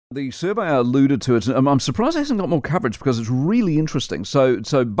The survey alluded to it. I'm surprised it hasn't got more coverage because it's really interesting.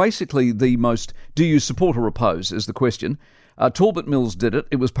 So basically, do you support or oppose is the question. Talbot Mills did it.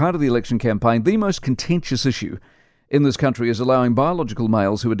 It was part of the election campaign. The most contentious issue in this country is allowing biological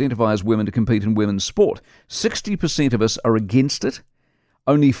males who identify as women to compete in women's sport. 60% of us are against it.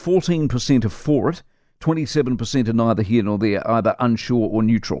 Only 14% are for it. 27% are neither here nor there, either unsure or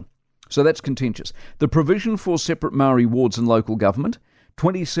neutral. So that's contentious. The provision for separate Maori wards in local government,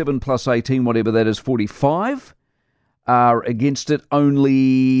 27 plus 18, whatever that is, 45 are against it.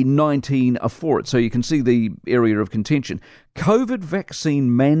 Only 19 are for it. So you can see the area of contention. COVID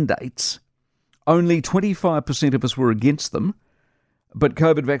vaccine mandates, only 25% of us were against them. But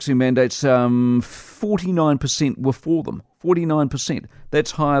COVID vaccine mandates, 49% were for them. 49%.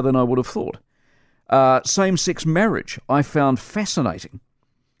 That's higher than I would have thought. Same-sex marriage, I found fascinating.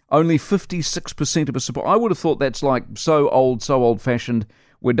 Only 56% of us support. I would have thought that's like so old-fashioned,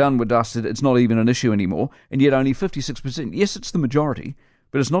 we're done, we're dusted, it's not even an issue anymore. And yet only 56%. Yes, it's the majority,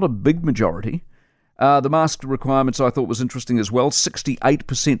 but it's not a big majority. The mask requirements I thought was interesting as well.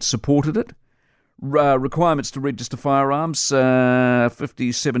 68% supported it. Requirements to register firearms,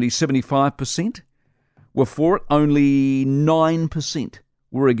 50, 70, 75% were for it. Only 9%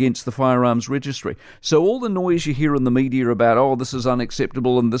 were against the firearms registry. So all the noise you hear in the media about, oh, this is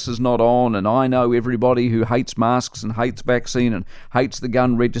unacceptable and this is not on, and I know everybody who hates masks and hates vaccine and hates the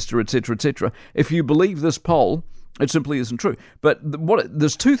gun register, etc., etc. If you believe this poll, it simply isn't true. But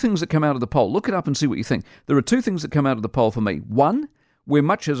there's two things that come out of the poll. Look it up and see what you think. There are two things that come out of the poll for me. One, we're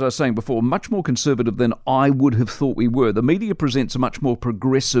much, as I was saying before, much more conservative than I would have thought we were. The media presents a much more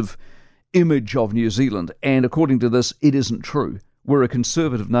progressive image of New Zealand, and according to this, it isn't true. We're a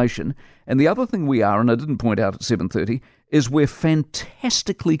conservative nation. And the other thing we are, and I didn't point out at 7:30, is we're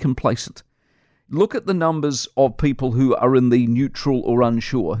fantastically complacent. Look at the numbers of people who are in the neutral or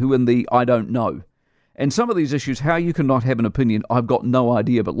unsure, who are in the I don't know. And some of these issues, how you can not have an opinion, I've got no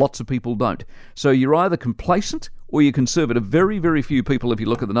idea, but lots of people don't. So you're either complacent or you're conservative. Very, very few people, if you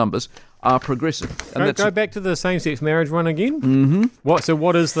look at the numbers, are progressive. And go back to the same-sex marriage one again. Mm-hmm.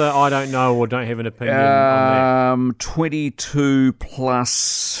 What is the I don't know or don't have an opinion on that? 22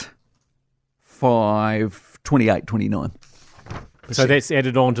 plus 5, 28, 29. So that's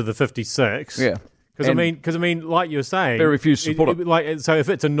added on to the 56. Yeah. Because I mean, like you're saying, very few support it. So if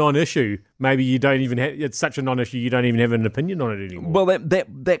it's a non-issue, maybe you don't even have. It's such a non-issue, you don't even have an opinion on it anymore. Well,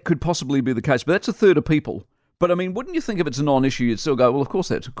 that could possibly be the case, but that's a third of people. But I mean, wouldn't you think if it's a non-issue, you'd still go, well, of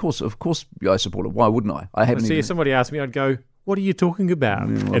course I support it. Why wouldn't I? I haven't. See, if somebody asked me, I'd go, "What are you talking about?"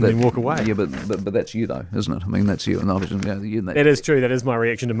 and then walk away. Yeah, but that's you though, isn't it? I mean, that's you. And that is true. That is my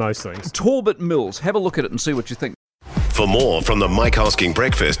reaction to most things. Talbot Mills, have a look at it and see what you think. For more from the Mike Hosking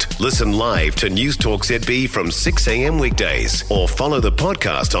Breakfast, listen live to News Talk ZB from 6 a.m. weekdays or follow the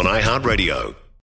podcast on iHeartRadio.